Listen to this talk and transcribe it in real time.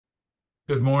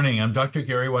Good morning. I'm Dr.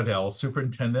 Gary Waddell,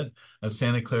 Superintendent of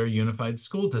Santa Clara Unified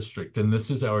School District, and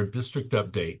this is our district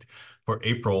update for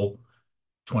April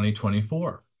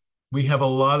 2024. We have a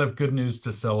lot of good news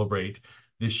to celebrate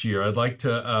this year. I'd like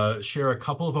to share a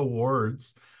couple of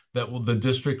awards that the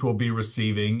district will be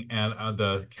receiving at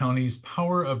the county's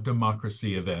Power of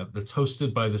Democracy event that's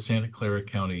hosted by the Santa Clara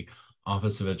County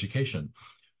Office of Education.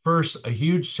 First, a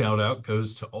huge shout out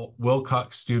goes to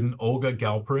Wilcox student Olga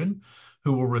Galperin,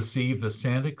 who will receive the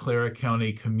Santa Clara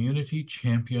County Community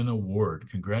Champion Award.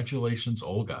 Congratulations,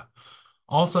 Olga.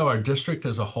 Also, our district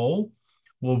as a whole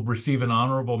will receive an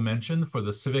honorable mention for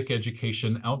the Civic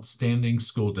Education Outstanding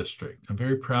School District. I'm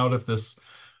very proud of this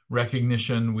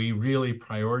recognition. We really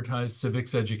prioritize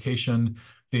civics education,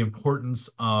 the importance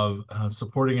of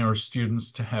supporting our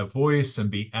students to have voice and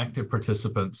be active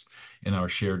participants in our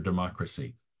shared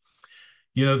democracy.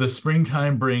 You know, the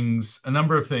springtime brings a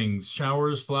number of things,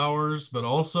 showers, flowers, but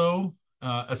also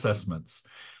assessments.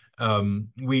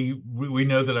 We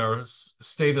know that our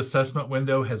state assessment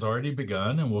window has already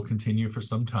begun and will continue for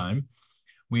some time.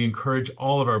 We encourage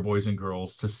all of our boys and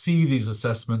girls to see these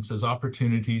assessments as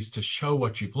opportunities to show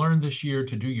what you've learned this year,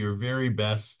 to do your very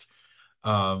best,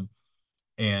 um,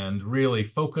 and really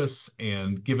focus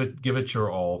and give it your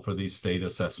all for these state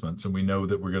assessments. And we know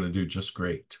that we're going to do just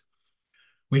great.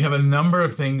 We have a number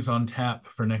of things on tap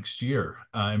for next year,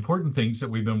 important things that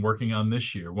we've been working on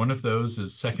this year. One of those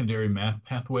is secondary math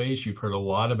pathways. You've heard a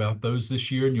lot about those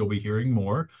this year, and you'll be hearing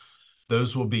more.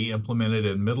 Those will be implemented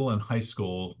in middle and high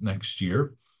school next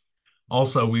year.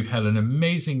 Also, we've had an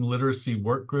amazing literacy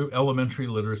work group, elementary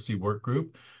literacy work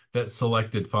group, that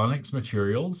selected phonics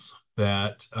materials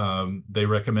that they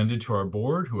recommended to our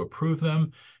board, who approved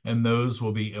them, and those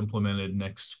will be implemented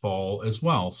next fall as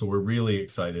well. So we're really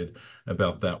excited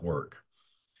about that work.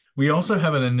 We also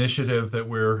have an initiative that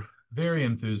we're very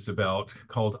enthused about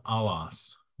called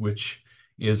ALAS, which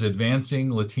is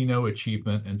Advancing Latino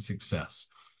Achievement and Success.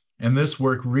 And this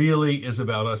work really is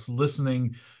about us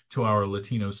listening to our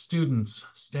Latino students,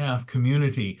 staff,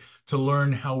 community to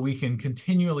learn how we can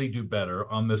continually do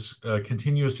better on this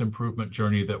continuous improvement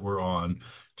journey that we're on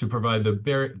to provide the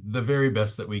very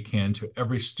best that we can to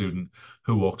every student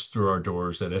who walks through our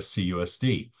doors at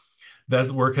SCUSD.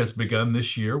 That work has begun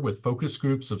this year with focus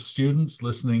groups of students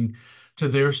listening to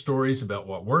their stories about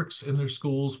what works in their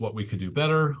schools, what we could do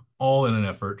better, all in an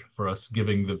effort for us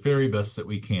giving the very best that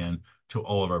we can to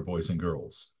all of our boys and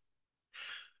girls.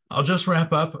 I'll just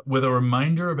wrap up with a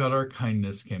reminder about our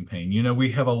kindness campaign. You know,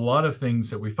 we have a lot of things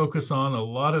that we focus on, a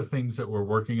lot of things that we're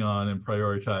working on and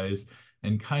prioritize,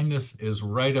 and kindness is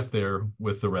right up there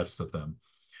with the rest of them.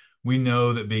 We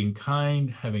know that being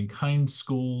kind, having kind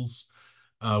schools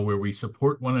where we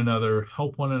support one another,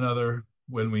 help one another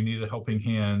when we need a helping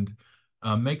hand,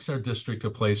 makes our district a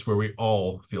place where we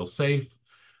all feel safe,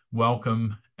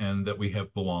 welcome, and that we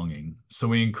have belonging. So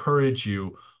we encourage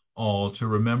you all to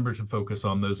remember to focus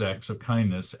on those acts of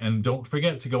kindness. And don't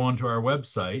forget to go onto our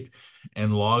website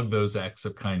and log those acts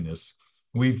of kindness.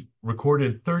 We've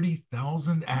recorded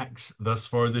 30,000 acts thus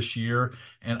far this year,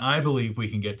 and I believe we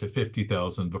can get to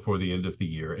 50,000 before the end of the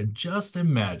year. And just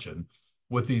imagine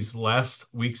what these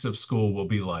last weeks of school will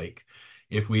be like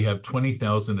if we have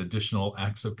 20,000 additional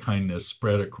acts of kindness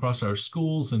spread across our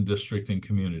schools and district and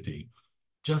community.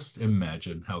 Just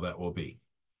imagine how that will be.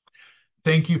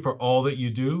 Thank you for all that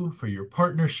you do, for your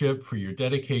partnership, for your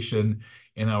dedication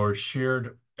in our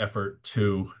shared effort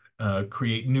to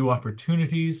create new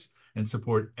opportunities and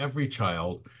support every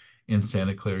child in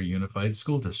Santa Clara Unified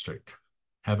School District.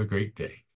 Have a great day.